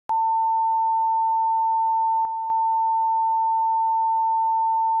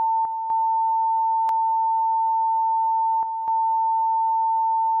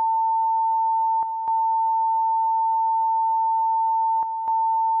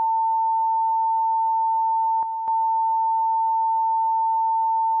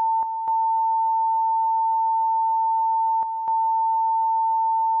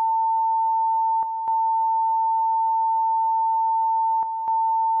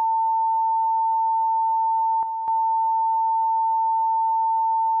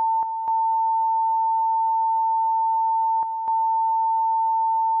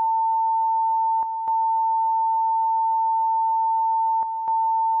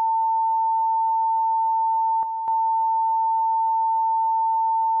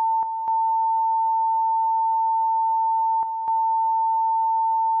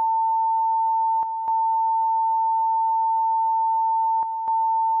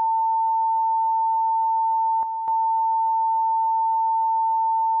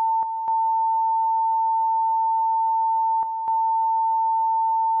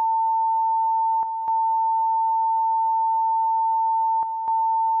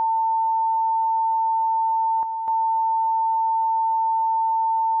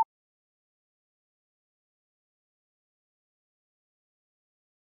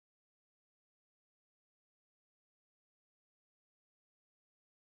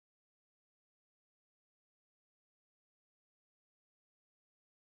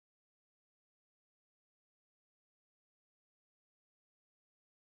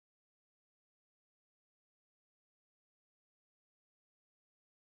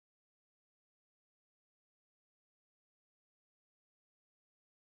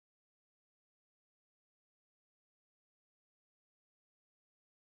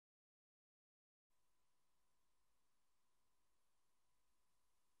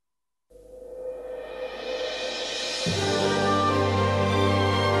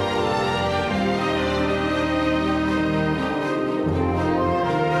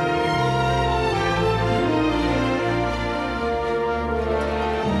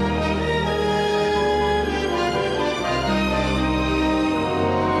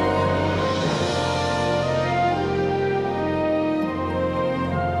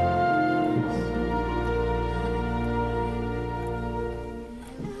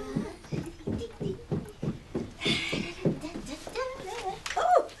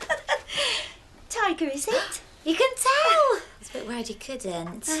tried, you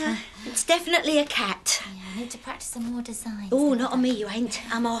couldn't. It's definitely a cat. Yeah, I need to practice some more designs. Oh, not on me, you ain't.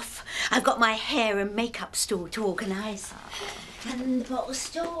 I'm off. I've got my hair and makeup stall to organise. And the bottle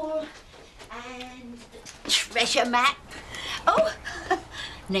stall. And the treasure map. Oh,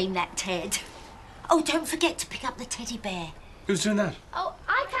 name that Ted. Oh, don't forget to pick up the teddy bear. Who's doing that? Oh,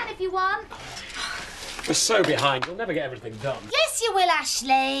 I can if you want. We're so behind, you'll never get everything done. Yes, you will,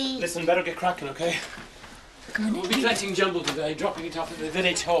 Ashley. Listen, better get cracking, OK? Come on in. We'll be collecting jumble today, dropping it off at the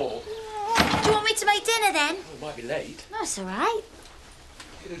village hall. Do you want me to make dinner then? Well, it might be late. No, it's all right.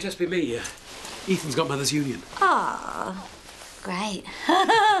 It'll just be me. Ethan's got Mother's Union. Oh, great.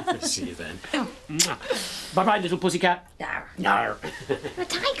 See you then. Bye-bye, little pussycat. No. No. You're a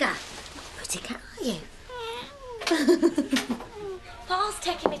tiger. Pussycat, are you? Paul's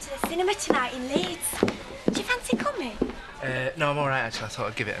taking me to the cinema tonight in Leeds. Do you fancy coming? No, I'm all right, actually. I thought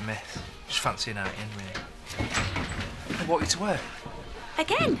I'd give it a miss. Just fancy a night in, really. What are you to wear?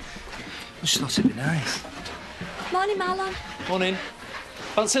 Again? I just thought it'd be nice. Morning, Marlon. Morning.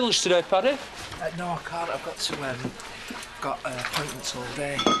 Fancy lunch today, Paddy? No, I can't. I've got to, got appointments all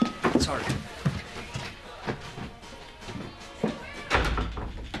day. Sorry.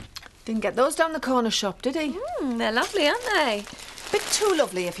 Didn't get those down the corner shop, did he? They're lovely, aren't they? Bit too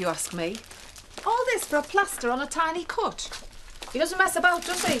lovely, if you ask me. All this for a plaster on a tiny cut. He doesn't mess about,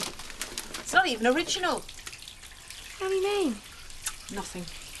 does he? It's not even original. What do you mean? Nothing.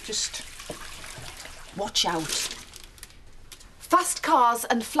 Just watch out. Fast cars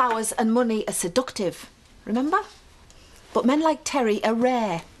and flowers and money are seductive, remember? But men like Terry are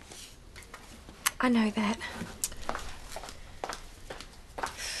rare. I know that.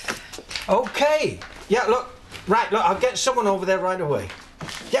 OK. Yeah, look. Right, look, I'll get someone over there right away.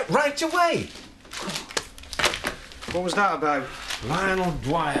 Yeah, right away. What was that about? Lionel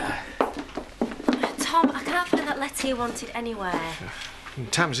Dwyer. Tom, I can't find that letter you wanted anywhere.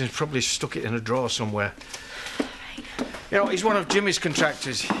 Tamsin's probably stuck it in a drawer somewhere. You know, he's one of Jimmy's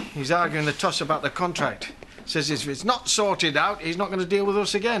contractors. He's arguing the toss about the contract. Says if it's not sorted out, he's not going to deal with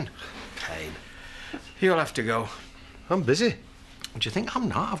us again. Pain. You'll have to go. I'm busy. What do you think I'm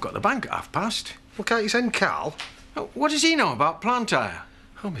not? I've got the bank at 1:30. Well, can't you send Carl? What does he know about plant hire?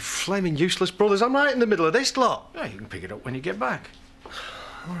 Oh, my flaming useless brothers, I'm right in the middle of this lot. Yeah, you can pick it up when you get back.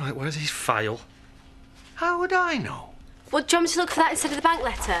 All right, where's his file? How would I know? Well, do you want me to look for that instead of the bank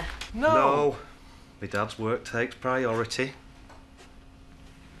letter? No. My dad's work takes priority.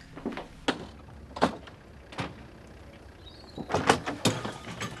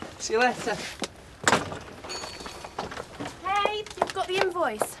 See you later. Hey, you've got the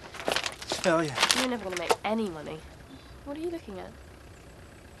invoice. Oh, yeah. You're never going to make any money. What are you looking at?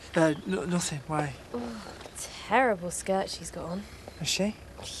 Nothing. Why? Oh, terrible skirt she's got on. Is she?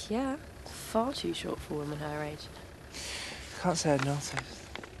 Yeah, far too short for a woman her age. I can't say I'd noticed.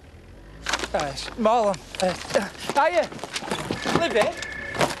 Marlon. Hiya. Libby.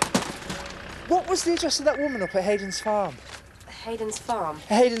 What was the address of that woman up at Hayden's farm? Hayden's farm?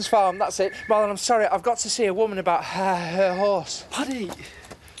 Hayden's farm, that's it. Marlon, I'm sorry, I've got to see a woman about her horse. Paddy,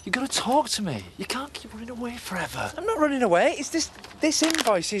 you got to talk to me. You can't keep running away forever. I'm not running away. It's this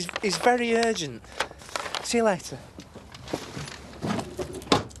invoice is very urgent. See you later.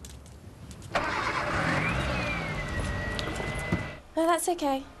 No, that's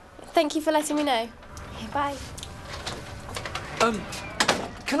okay. Thank you for letting me know. Okay, bye.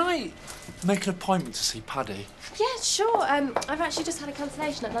 Can I make an appointment to see Paddy? Yeah, sure. I've actually just had a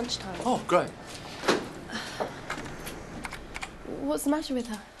cancellation at lunchtime. Oh, great. What's the matter with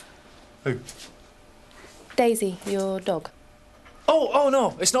her? Who? Daisy, your dog. Oh,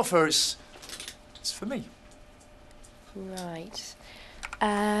 no, it's not for her, it's for me. Right.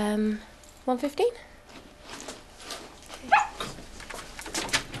 1:15?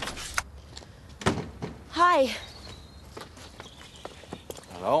 Hi.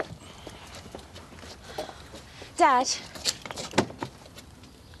 Hello. Dad.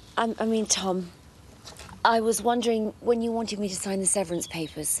 I mean, Tom. I was wondering when you wanted me to sign the severance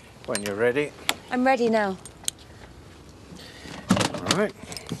papers. When you're ready. I'm ready now. All right.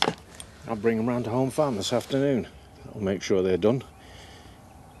 I'll bring them round to Home Farm this afternoon. I'll make sure they're done.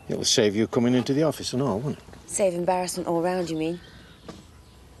 It'll save you coming into the office and all, won't it? Save embarrassment all round, you mean?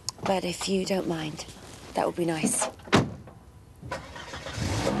 But if you don't mind, that would be nice.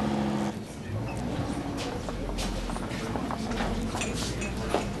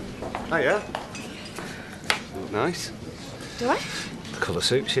 Hiya. Look nice. Do I? The colour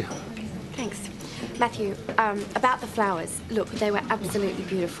suits you. Thanks. Matthew, about the flowers. Look, they were absolutely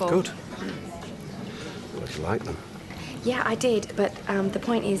beautiful. Good. Well, if you like them. Yeah, I did, but the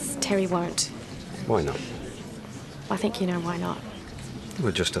point is Terry won't. Why not? I think you know why not.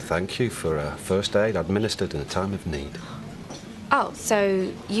 Well, just a thank you for first aid administered in a time of need. Oh,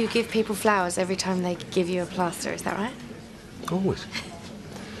 so you give people flowers every time they give you a plaster, is that right? Always.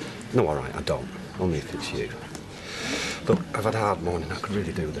 No, all right, I don't. Only if it's you. Look, I've had a hard morning. I could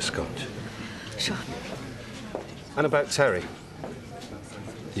really do with a scotch. Sure. And about Terry.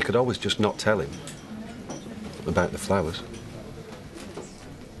 You could always just not tell him about the flowers.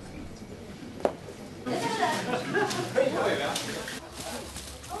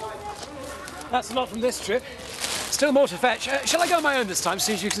 That's a lot from this trip. Still more to fetch. Shall I go on my own this time,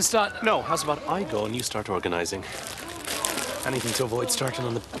 see if you can start... No, how's about I go and you start organising? Anything to avoid starting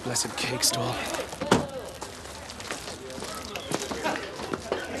on the blessed cake stall.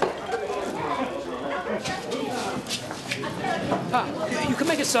 You could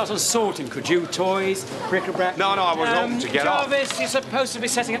make a start on sorting, could you? Toys, bric-a-brac... No, I was hoping to get off. Jarvis, you're supposed to be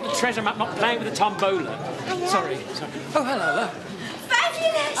setting up the treasure map, not playing with the tombola. Sorry. Oh, hello.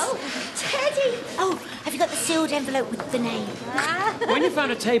 Fabulous! Oh, Teddy! Oh, have you got the sealed envelope with the name? When you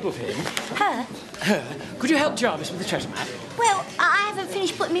found a table for him... Her? Could you help Jarvis with the treasure map? Well, I haven't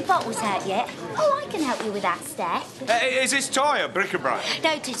finished putting my bottles out yet. Oh, I can help you with that, Steph. Is this toy or bric-a-brac?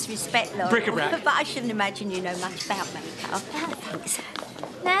 No disrespect, Laura. Bric-a-brac. But I shouldn't imagine you know much about makeup. Thanks.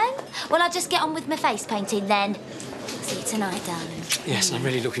 No? Well, I'll just get on with my face painting then. See you tonight, darling. Yes, I'm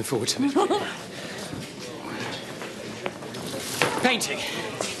really looking forward to it. Painting.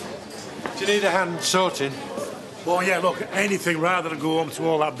 Do you need a hand sorting? Oh, yeah, look, anything rather than go home to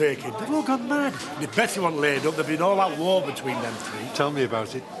all that baking. They've all gone mad. They bet you weren't laid up. There've been all that war between them three. Tell me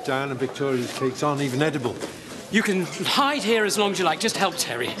about it. Diane and Victoria's cakes aren't even edible. You can hide here as long as you like. Just help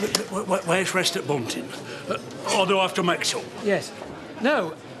Terry. Where's rest at Bunting? Or do I have to mix up? Yes.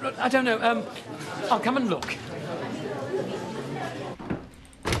 No, I don't know. I'll come and look.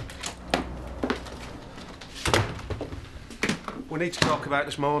 We need to talk about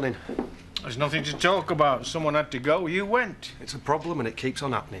this morning. There's nothing to talk about. Someone had to go. You went. It's a problem and it keeps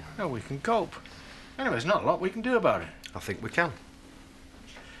on happening. No, we can cope. Anyway, there's not a lot we can do about it. I think we can.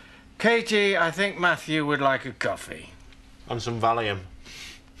 Katie, I think Matthew would like a coffee. And some Valium.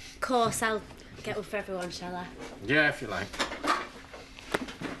 Of course, I'll get one for everyone, shall I? Yeah, if you like.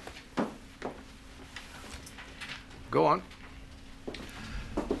 Go on.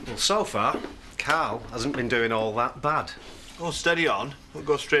 Well, so far, Carl hasn't been doing all that bad. Oh, steady on. It'll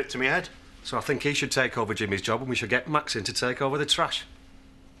go straight to my head. So I think he should take over Jimmy's job and we should get Max in to take over the trash.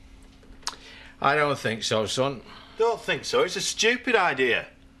 I don't think so, son. Don't think so. It's a stupid idea.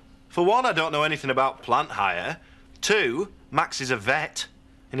 For one, I don't know anything about plant hire. 2, Max is a vet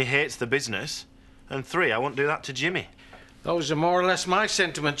and he hates the business. And 3, I won't do that to Jimmy. Those are more or less my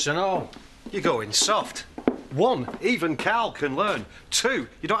sentiments and all. You're going soft. 1, even Carl can learn. 2,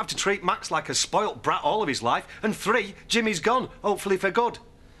 you don't have to treat Max like a spoilt brat all of his life. And 3, Jimmy's gone, hopefully for good.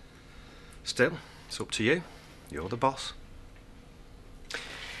 Still, it's up to you. You're the boss.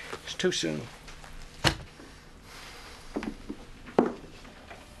 It's too soon.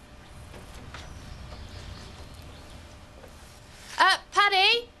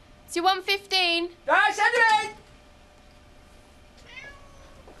 Paddy, it's your 1:15. Send it in!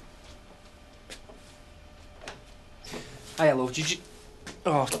 Hey, love, did you...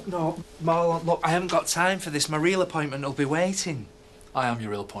 Oh, no, Marlon, look, I haven't got time for this. My real appointment will be waiting. I am your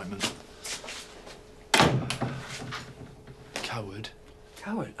real appointment. Coward.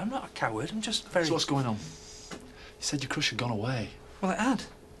 Coward? I'm not a coward, I'm just very... So what's going on? You said your crush had gone away. Well, it had.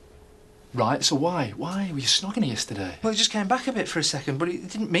 Right, so why? Why? Were you snogging her yesterday? Well, it just came back a bit for a second, but it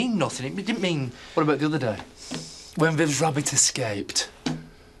didn't mean nothing. It didn't mean... What about the other day? When Viv's rabbit escaped?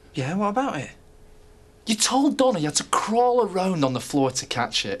 Yeah, what about it? You told Donna you had to crawl around on the floor to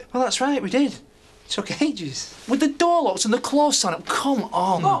catch it. Well, that's right, we did. It took ages. With the door locked and the clothes on it. Come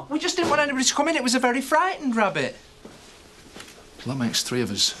on. Look, we just didn't want anybody to come in. It was a very frightened rabbit. Well, that makes 3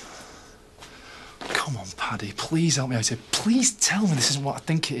 of us. Come on, Paddy, please help me out here. Please tell me this isn't what I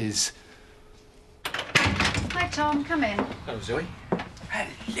think it is. Hi, Tom. Come in. Hello, Zoe.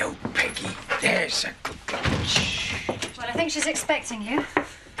 Hello, Peggy. There's a good girl. Well, I think she's expecting you.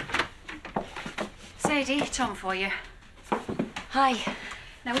 Sadie, Tom for you. Hi.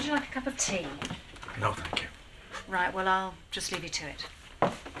 Now, would you like a cup of tea? No, thank you. Right, well, I'll just leave you to it.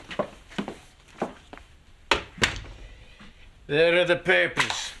 There are the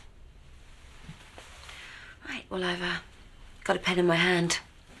papers. Right, well, I've got a pen in my hand.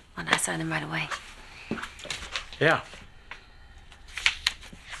 And I sign them right away. Yeah.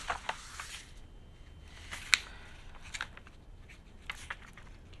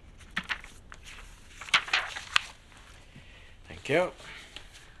 Thank you.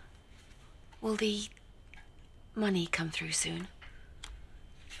 Will the money come through soon?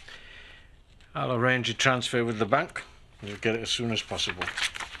 I'll arrange a transfer with the bank. You'll get it as soon as possible.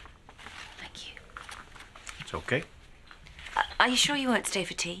 Thank you. It's okay. Are you sure you won't stay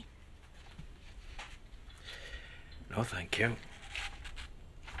for tea? No, thank you.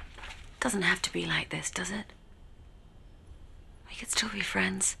 Doesn't have to be like this, does it? We could still be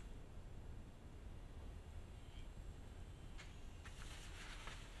friends.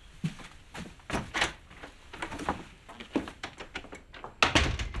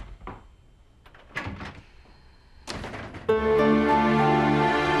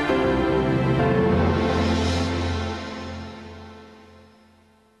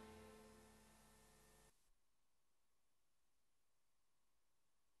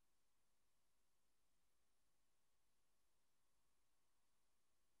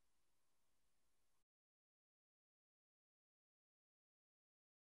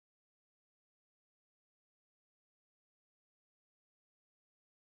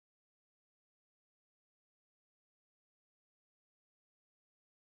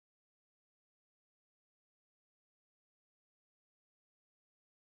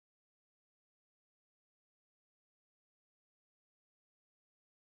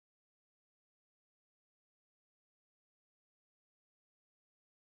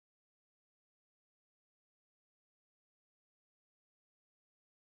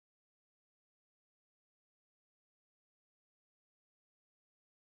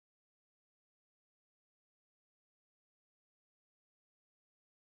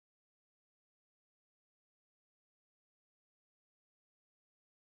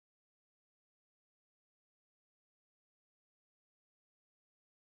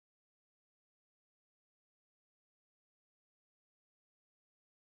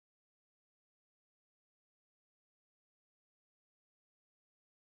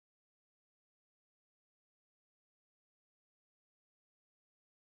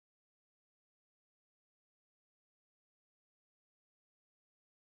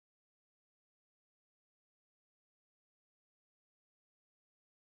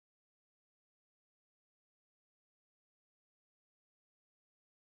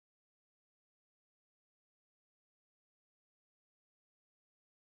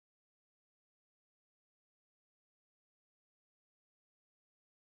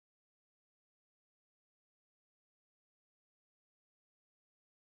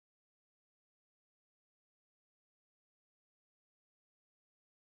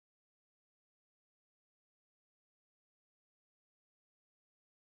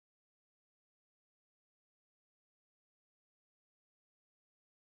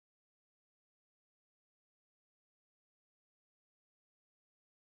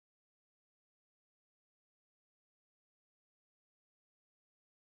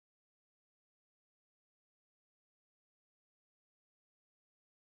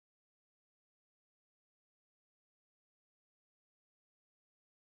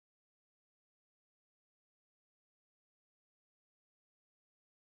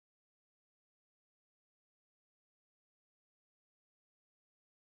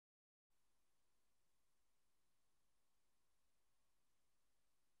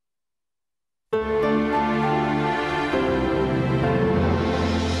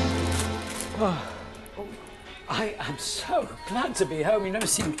 I am so glad to be home. You've never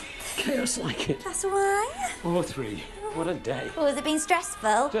seen chaos like it. That's why. Or three. What a day. Oh, has it been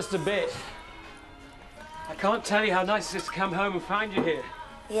stressful? Just a bit. I can't tell you how nice it is to come home and find you here.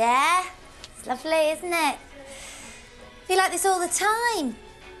 Yeah, it's lovely, isn't it? I feel like this all the time.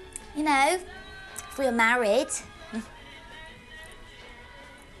 You know, if we were married.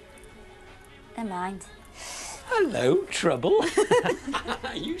 Never mind. Hello, Trouble.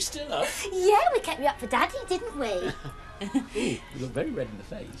 Are you still up? Yeah, we kept you up for Daddy, didn't we? Ooh, you look very red in the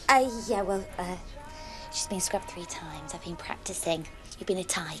face. Yeah, well, she's been scrubbed 3 times. I've been practising. You've been a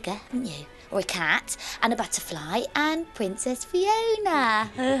tiger, haven't you? Or a cat, and a butterfly, and Princess Fiona.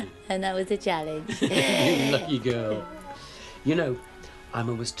 And that was a challenge. You lucky girl. You know, I'm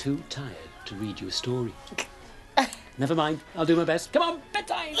almost too tired to read you a story. Never mind, I'll do my best. Come on,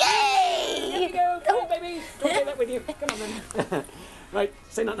 bedtime! Yay! Here you go, come on, baby. Don't take that with you. Come on, then. Right,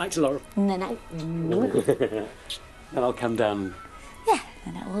 say night-night to Laura. No. Then I'll come down. Yeah,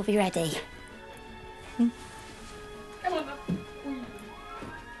 then it will be ready. Come on, then.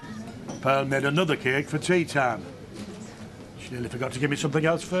 Pearl made another cake for tea time. She nearly forgot to give me something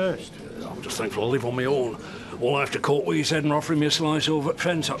else first. I'm just thankful I live on my own. All I have to cope with, he said, and offering me a slice over at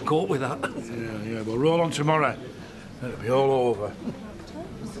fence, I can cope with that. Yeah, we'll roll on tomorrow. It'll be all over.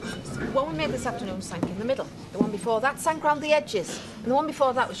 The one we made this afternoon sank in the middle. The one before that sank round the edges. And the one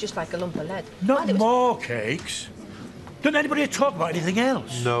before that was just like a lump of lead. Not more cakes. Don't anybody talk about anything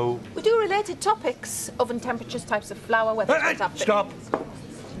else? No. We do related topics: oven temperatures, types of flour, whether it's up. Stop.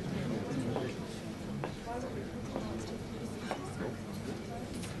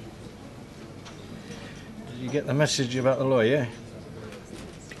 Did you get the message about the lawyer?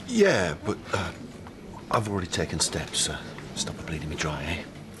 Yeah, but I've already taken steps. Stop her bleeding me dry, eh?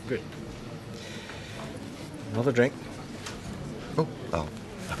 Good. Another drink. Oh, I'll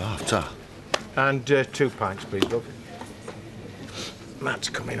have half tar. And 2 pints, please, love. Matt's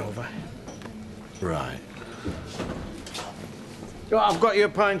coming over. Right. Oh, I've got you a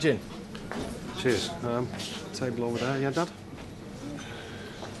pint in. Cheers. Table over there, yeah, Dad?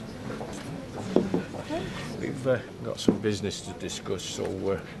 We've got some business to discuss, so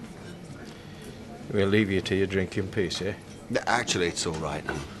we'll leave you to your drink in peace, eh? Actually, it's all right.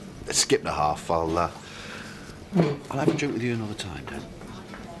 Skip the half. I'll have a drink with you another time, Dad.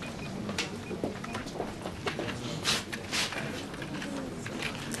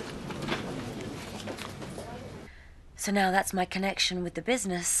 So now that's my connection with the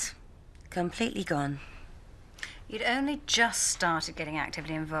business. Completely gone. You'd only just started getting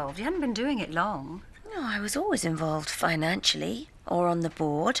actively involved. You hadn't been doing it long. No, I was always involved financially or on the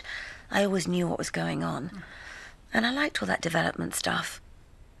board. I always knew what was going on. And I liked all that development stuff.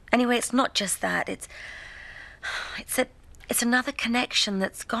 Anyway, it's not just that. It's another connection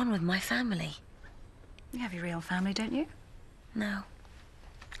that's gone with my family. You have your real family, don't you? No,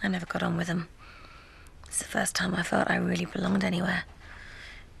 I never got on with them. It's the first time I felt I really belonged anywhere.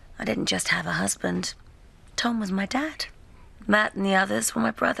 I didn't just have a husband. Tom was my dad. Matt and the others were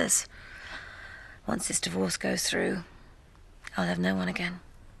my brothers. Once this divorce goes through, I'll have no one again.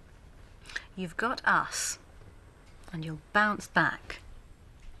 You've got us, and you'll bounce back.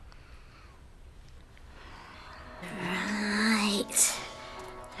 Right.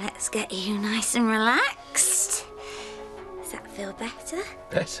 Let's get you nice and relaxed. Does that feel better?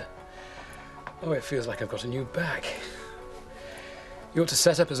 Better? Oh, it feels like I've got a new back. You ought to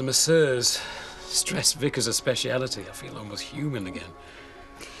set up as a masseuse. Stress Vicar's a speciality. I feel almost human again.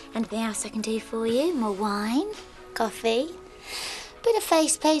 Anything else I can do for you? More wine? Coffee? Bit of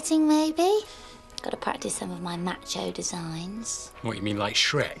face painting, maybe? Got to practice some of my macho designs. What, you mean like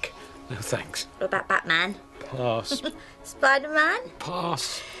Shrek? No, thanks. What about Batman? Pass. Spider-Man?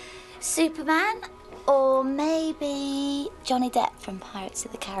 Pass. Superman? Or maybe Johnny Depp from Pirates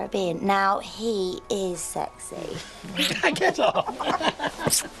of the Caribbean. Now, he is sexy. Get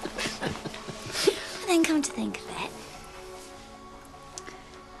off! And then come to think of it,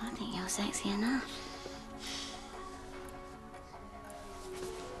 I think you're sexy enough.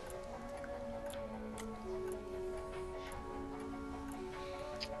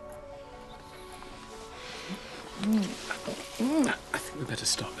 I think we better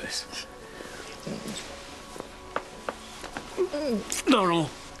stop this. No.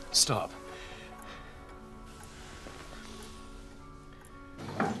 Stop.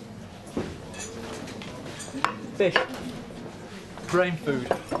 Fish. Brain food.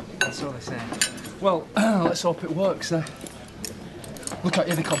 That's all they say. Well, let's hope it works then. Look out,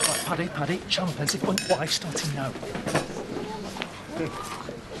 here they come. Right, Paddy, charm offensive, unwise, starting now.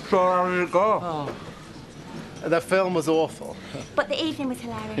 So how did it go? Oh. The film was awful. But the evening was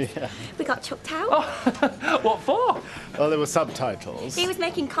hilarious. Yeah. We got chucked out. Oh. What for? Well, there were subtitles. He was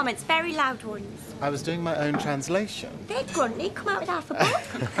making comments, very loud ones. I was doing my own translation. Big grunt, he'd come out with half a book.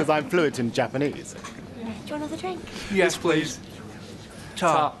 Because I'm fluent in Japanese. Do you want another drink? Yes, please.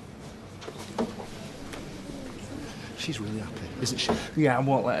 Ta. She's really happy, isn't she? Yeah, I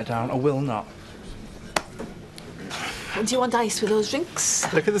won't let her down. I will not. And do you want ice with those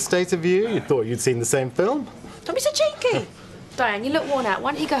drinks? Look at the state of you. You thought you'd seen the same film. Don't be so cheeky. Diane, you look worn out.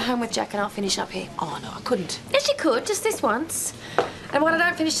 Why don't you go home with Jack and I'll finish up here? Oh, no, I couldn't. Yes, you could, just this once. And what I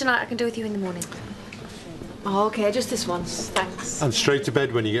don't finish tonight, I can do with you in the morning. Oh, OK, just this once. Thanks. And straight to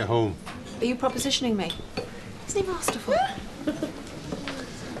bed when you get home. Are you propositioning me? Isn't he masterful?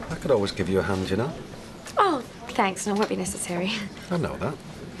 I could always give you a hand, you know. Oh, thanks. No, it won't be necessary. I know that.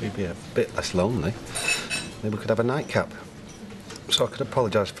 You'd be a bit less lonely. Maybe we could have a nightcap. So I could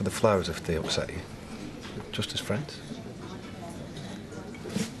apologise for the flowers if they upset you. Just as friends.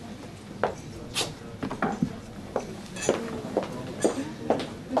 I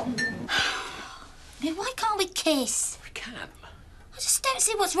mean, why can't we kiss? We can. I just don't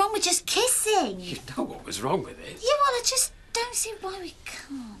see what's wrong with just kissing. You know what was wrong with it. Yeah, well, I just don't see why we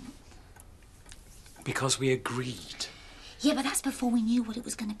can't. Because we agreed. Yeah, but that's before we knew what it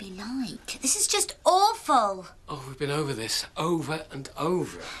was going to be like. This is just awful. Oh, we've been over this over and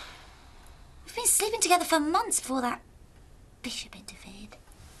over. We've been sleeping together for months before that bishop interfered.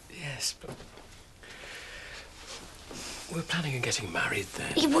 Yes, but We're planning on getting married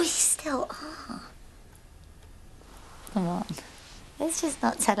then. Yeah, we still are. Come on. Let's just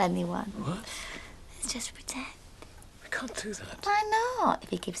not tell anyone. What? Let's just pretend. We can't do that. Why not? If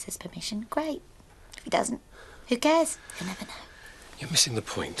he gives us permission, great. If he doesn't, who cares? You'll never know. You're missing the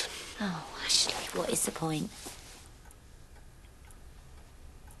point. Oh, Ashley, what is the point?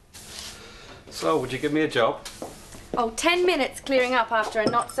 So, would you give me a job? Oh, 10 minutes clearing up after a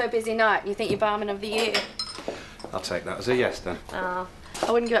not-so-busy night. You think you're barman of the year? I'll take that as a yes, then. Oh,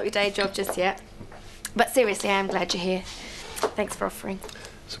 I wouldn't give up your day job just yet. But seriously, I am glad you're here. Thanks for offering.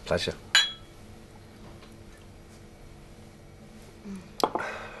 It's a pleasure. Shall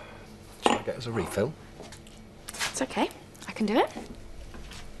I get us a refill? It's okay. I can do it.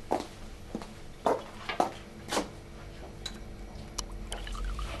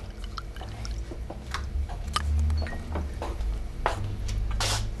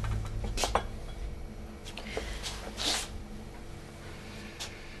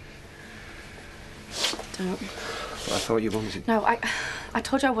 Don't. But I thought you wanted... No, I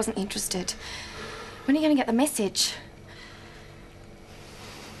told you I wasn't interested. When are you going to get the message?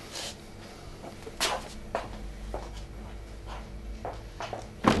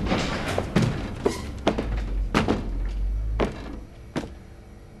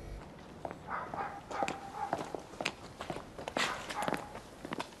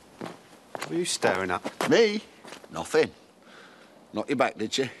 What are you staring at? Me? Nothing. Knock you back,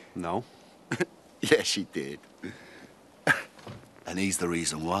 did you? No. Yes, she did. And he's the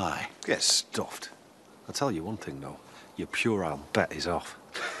reason why. Get stuffed. I'll tell you one thing, though. Your puerile bet is off.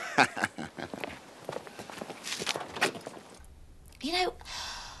 You know,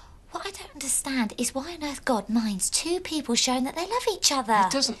 what I don't understand is why on earth God minds two people showing that they love each other.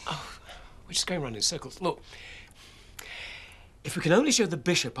 It doesn't... Oh, we're just going round in circles. Look, if we can only show the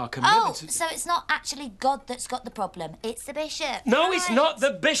bishop our commitment Oh, to... so it's not actually God that's got the problem. It's the bishop. No, it's not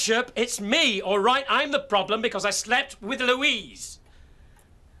the bishop. It's me, all right? I'm the problem because I slept with Louise.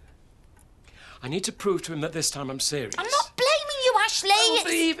 I need to prove to him that this time I'm serious. I'm not blaming you, Ashley. Oh,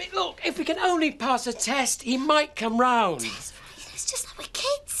 Eve, look, if we can only pass a test, he might come round. It's just like we're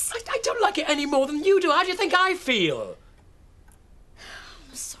kids. I don't like it any more than you do. How do you think I feel?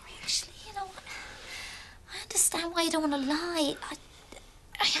 I'm sorry, Ashley. You know what? I understand why you don't want to lie.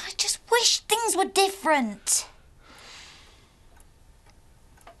 I just wish things were different.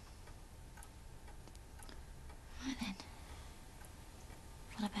 Right then.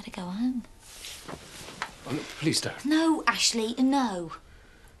 Well, I better go home. Oh, no, please don't. No, Ashley, no.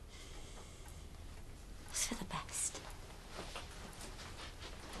 It's for the best.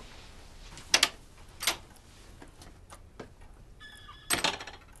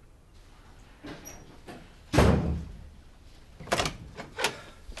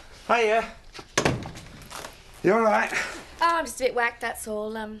 Hiya. You all right? Oh, I'm just a bit whacked, that's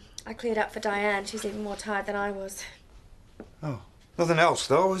all. I cleared up for Diane. She's even more tired than I was. Oh, nothing else,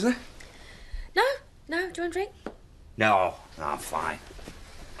 though, was there? No, do you want a drink? No, I'm fine.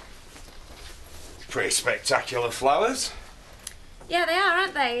 Pretty spectacular flowers. Yeah, they are,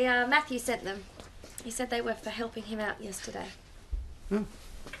 aren't they? Matthew sent them. He said they were for helping him out yesterday. Bit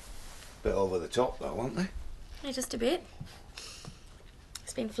over the top, though, weren't they? Yeah, just a bit.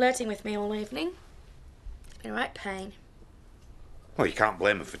 He's been flirting with me all evening. It's been a right pain. Well, you can't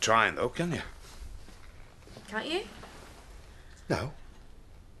blame him for trying, though, can you? Can't you? No.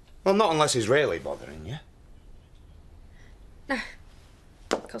 Well, not unless he's really bothering you. No,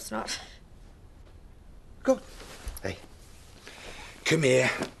 of course not. Good. Hey, come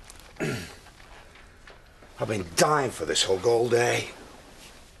here. I've been dying for this hug all day.